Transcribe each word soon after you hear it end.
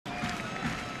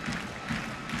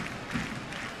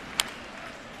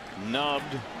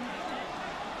nubbed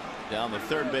down the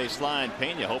third base line.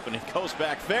 Pena hoping it goes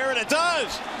back fair, and it does.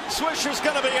 Swisher's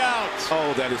going to be out.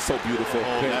 Oh, that is so beautiful.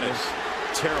 Oh, that is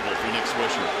terrible for Nick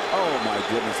Swisher. Oh my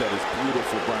goodness, that is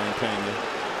beautiful, Brayan Pena.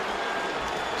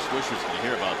 Swisher's going to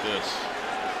hear about this.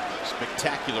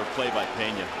 Spectacular play by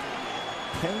Pena.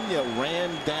 Pena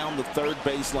ran down the third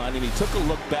baseline and he took a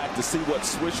look back to see what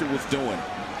Swisher was doing.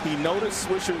 He noticed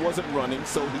Swisher wasn't running,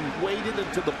 so he waited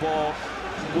until the ball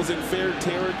was in fair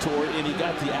territory and he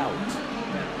got the out.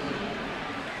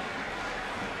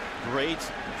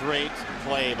 Great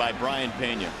play by Brayan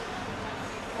Pena.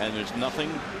 And there's nothing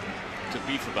to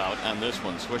beef about on this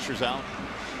one. Swisher's out.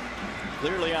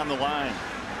 Clearly on the line.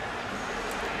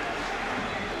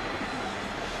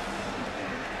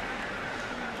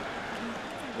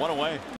 One away.